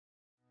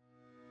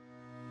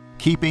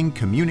Keeping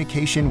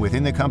communication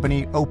within the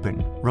company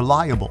open,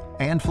 reliable,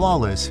 and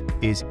flawless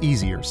is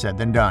easier said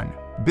than done.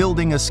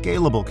 Building a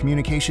scalable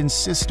communications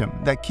system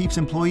that keeps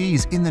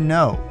employees in the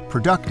know,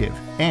 productive,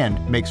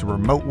 and makes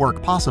remote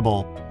work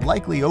possible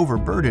likely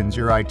overburdens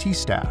your IT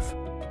staff.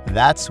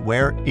 That's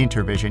where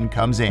InterVision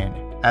comes in.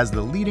 As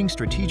the leading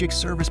strategic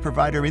service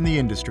provider in the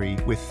industry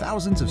with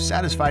thousands of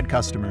satisfied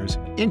customers,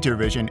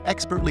 InterVision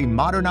expertly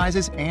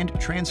modernizes and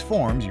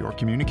transforms your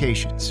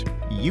communications.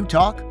 You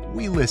talk,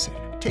 we listen,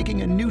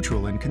 taking a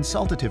neutral and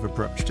consultative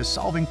approach to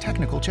solving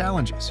technical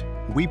challenges.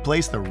 We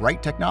place the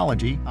right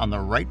technology on the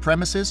right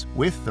premises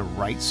with the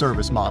right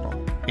service model.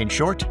 In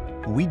short,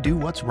 we do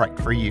what's right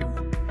for you.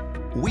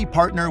 We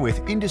partner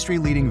with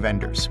industry-leading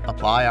vendors,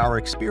 apply our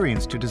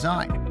experience to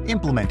design,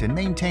 implement and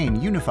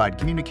maintain unified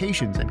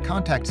communications and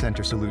contact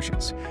center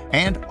solutions,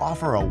 and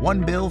offer a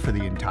one bill for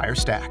the entire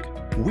stack.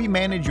 We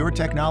manage your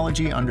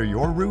technology under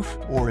your roof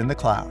or in the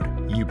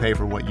cloud. You pay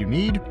for what you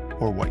need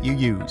or what you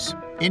use.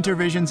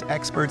 InterVision's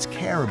experts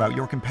care about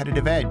your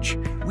competitive edge.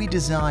 We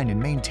design and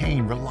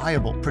maintain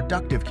reliable,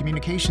 productive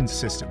communications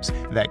systems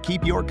that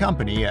keep your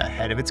company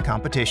ahead of its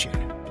competition.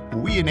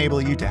 We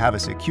enable you to have a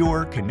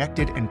secure,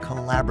 connected, and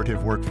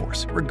collaborative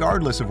workforce,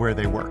 regardless of where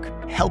they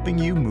work, helping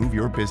you move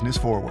your business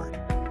forward.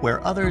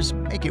 Where others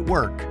make it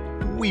work,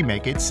 we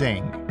make it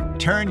sing.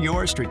 Turn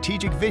your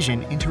strategic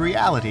vision into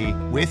reality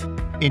with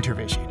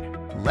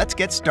InterVision. Let's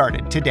get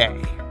started today.